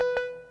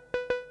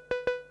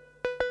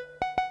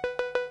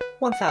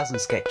1000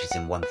 sketches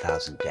in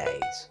 1000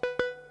 days.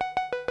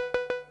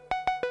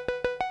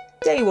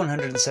 Day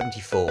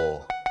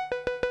 174.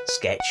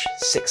 Sketch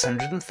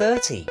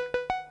 630.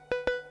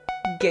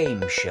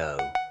 Game show.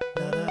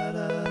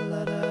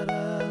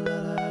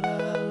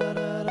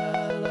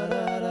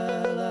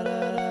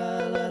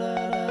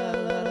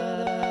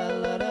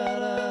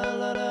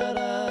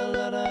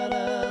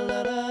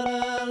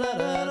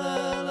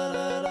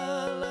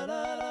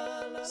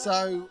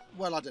 So,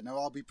 well, I don't know.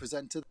 I'll be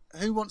presenter.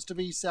 Who wants to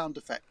be sound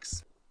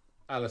effects?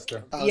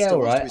 Alistair. Alistair all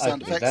wants right, to be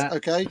sound I can do effects. that.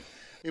 Okay.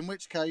 In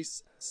which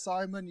case,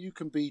 Simon, you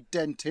can be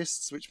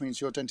dentists, which means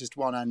you're dentist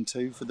 1 and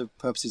 2 for the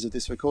purposes of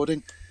this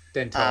recording.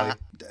 Dentally.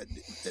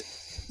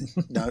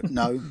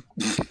 No.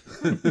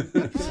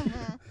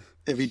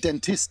 It'd be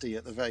dentisty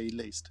at the very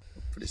least,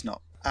 but it's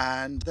not.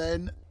 And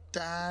then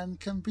Dan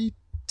can be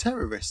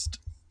terrorist.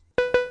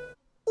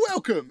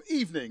 Welcome,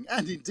 evening,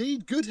 and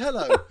indeed good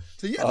hello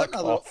to yet Fuck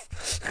another. off.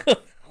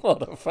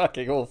 What a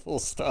fucking awful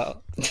start.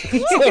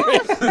 Perfectly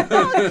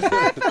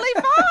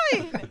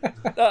fine.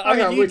 I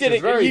mean, you which did is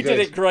it. very You did good.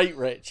 it great,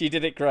 Rich. You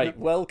did it great.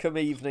 Welcome,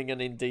 evening,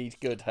 and indeed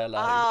good hello.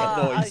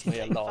 Annoys me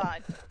a lot.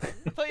 Fine. I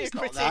thought you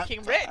were Not that critiquing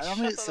bad. Rich. I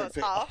mean, I it's thought a that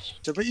bit was harsh.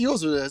 But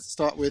yours would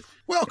start with,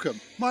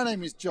 welcome, my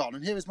name is John,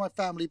 and here is my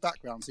family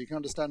background so you can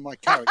understand my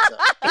character.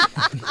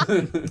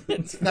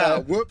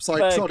 Now, whoops, I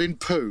fair- trod in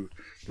poo.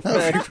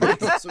 That would be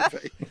what yours would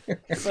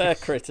be. Fair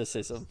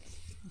criticism.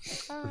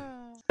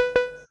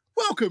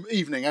 Welcome,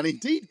 evening, and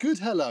indeed good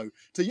hello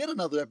to yet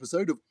another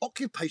episode of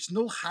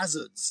Occupational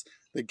Hazards,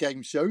 the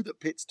game show that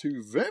pits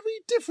two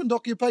very different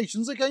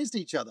occupations against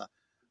each other.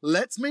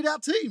 Let's meet our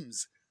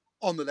teams.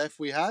 On the left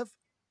we have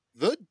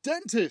the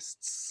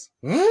dentists.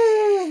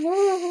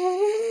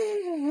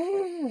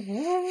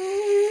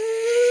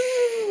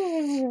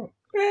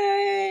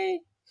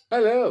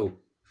 Hello.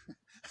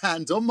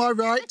 And on my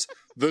right,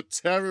 the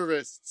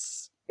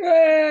terrorists.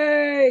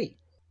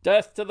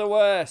 Death to the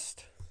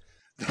worst.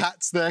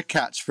 That's their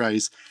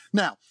catchphrase.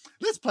 Now,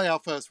 let's play our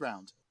first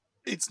round.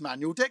 It's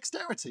manual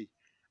dexterity.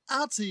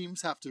 Our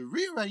teams have to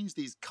rearrange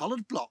these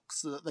coloured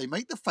blocks so that they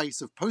make the face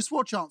of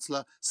post-war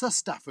Chancellor Sir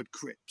Stafford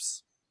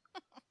Cripps.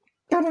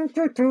 Now, the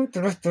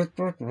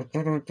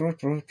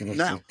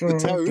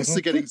terrorists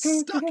are getting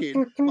stuck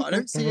in, but I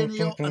don't see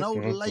an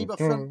old Labour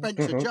front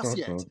bencher just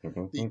yet.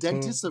 The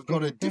dentists have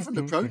got a different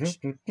approach.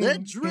 They're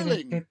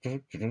drilling.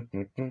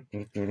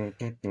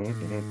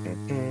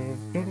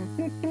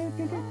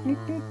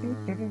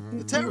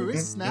 The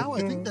terrorists now,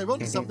 I think they're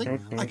onto something.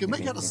 I can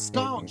make out a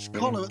starch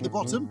collar at the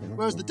bottom,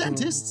 whereas the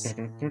dentists,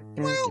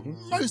 well,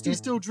 mostly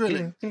still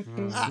drilling.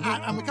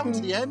 And we're coming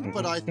to the end,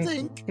 but I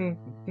think...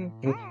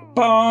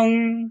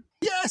 Bong!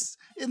 Yes,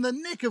 in the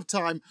nick of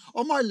time.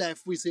 On my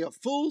left, we see a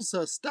full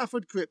Sir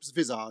Stafford Cripps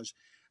visage,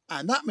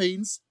 and that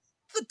means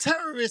the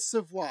terrorists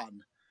have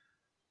won.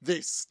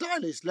 This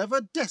stylish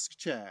leather desk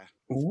chair.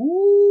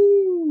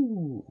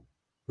 Ooh!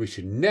 We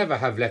should never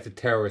have let a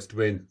terrorist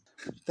win.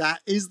 That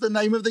is the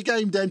name of the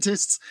game,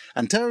 dentists.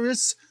 And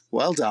terrorists,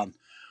 well done.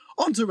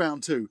 On to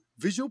round 2,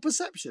 visual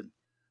perception.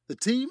 The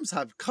teams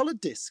have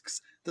coloured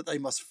discs that they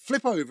must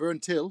flip over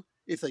until,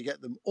 if they get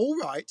them all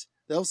right,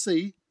 they'll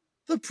see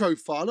the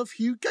profile of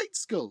Hugh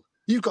Gaitskell.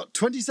 You've got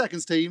 20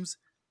 seconds, teams.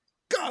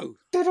 Go!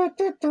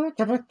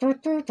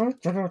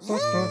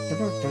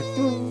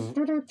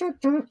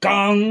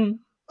 Gong!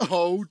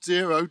 Oh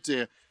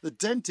dear. The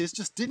dentist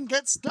just didn't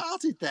get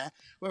started there,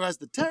 whereas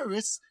the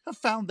terrorists have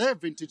found their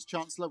vintage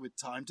Chancellor with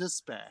time to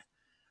spare.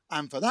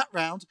 And for that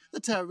round, the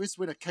terrorists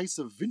win a case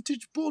of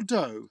vintage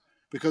Bordeaux.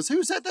 Because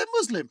who said they're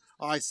Muslim?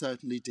 I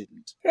certainly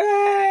didn't.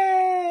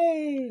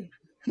 Hooray!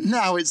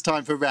 Now it's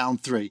time for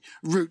round 3,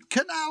 root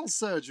canal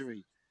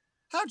surgery.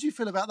 How do you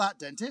feel about that,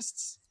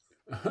 dentists?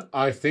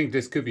 I think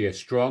this could be a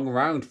strong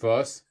round for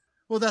us.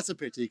 Well, that's a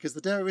pity, because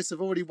the terrorists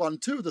have already won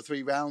 2 of the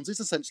 3 rounds. It's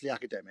essentially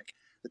academic.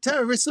 The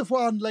terrorists have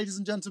won, ladies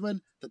and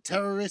gentlemen. The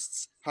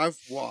terrorists have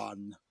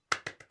won.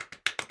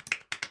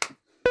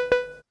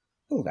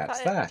 Oh,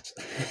 that's That-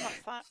 that. What's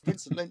that?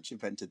 Vincent Lynch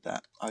invented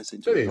that, I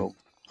seem to Did he? recall.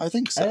 I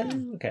think so.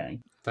 Oh, okay.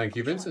 Thank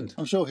you, Vincent.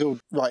 I'm sure he'll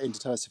write in to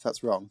tell us if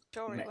that's wrong.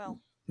 Sure it will.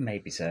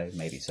 Maybe so.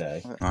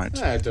 Right.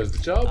 Yeah, it does the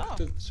job. Oh.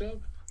 Does the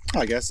job.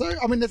 I guess so.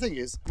 I mean, the thing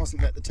is,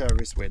 mustn't let the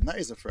terrorists win. That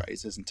is a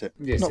phrase, isn't it?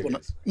 Yes, not it one,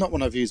 is. Not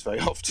one I've used very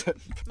often.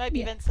 Maybe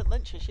Yeah. Vincent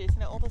Lynch is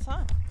using it all the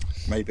time.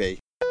 Maybe.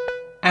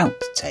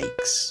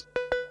 Outtakes.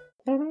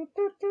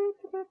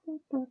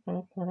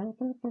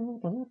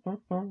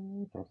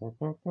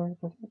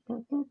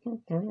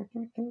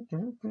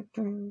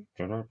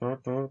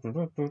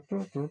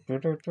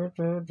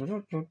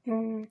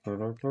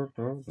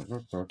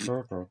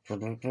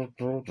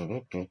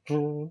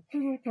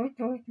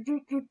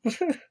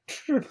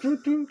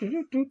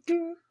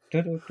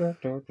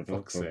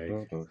 Fuck's sake.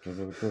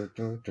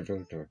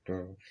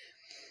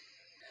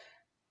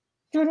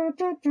 Oh,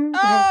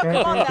 come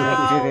on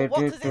now.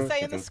 What does it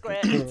say in the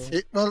script?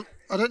 Well,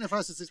 I don't know if I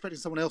was just expecting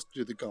someone else to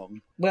do the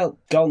gong. Well,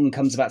 gong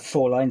comes about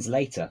 4 lines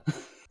later.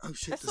 Oh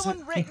shit! Has does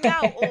someone it? written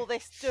out all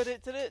this?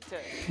 Do-do-do-do-do?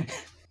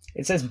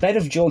 It says bed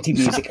of jaunty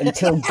music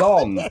until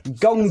gong.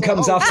 Gong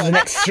comes after the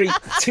next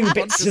two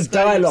bits of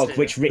dialogue,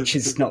 which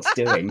Richard's not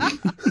doing.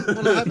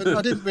 Well,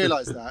 I didn't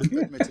realise that,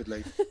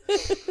 admittedly.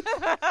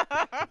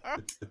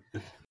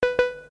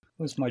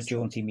 Was my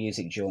jaunty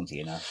music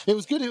jaunty enough? It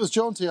was good. It was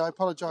jaunty. I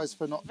apologise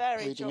for not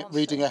Very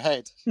reading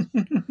ahead.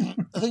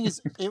 The thing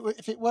is,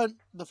 if it weren't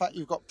the fact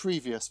you've got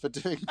previous for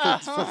doing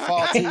things for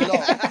far too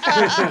long,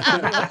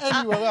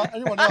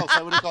 anyone else,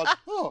 I would have gone,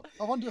 oh,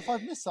 I wonder if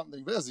I've missed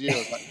something. But as you, I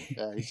was like,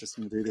 yeah, he's just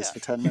going to do this for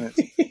 10 minutes.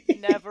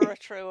 Never a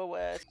truer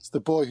word. It's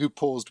the boy who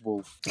paused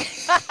Wolf.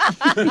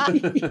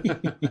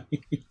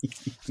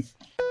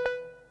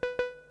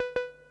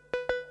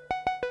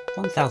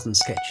 1,000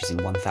 Sketches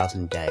in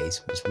 1,000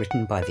 Days was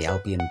written by the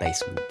Albion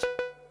Basement.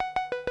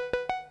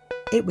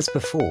 It was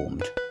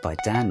performed by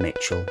Dan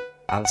Mitchell,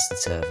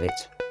 Alistair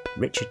Turvitt,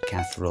 Richard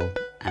Catherall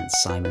and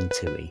Simon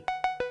Toohey.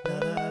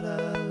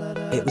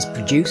 It was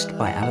produced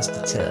by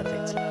Alistair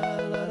Turvitt.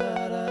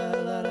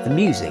 The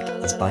music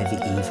is by The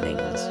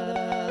Evenings.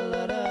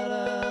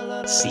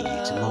 See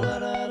you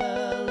tomorrow.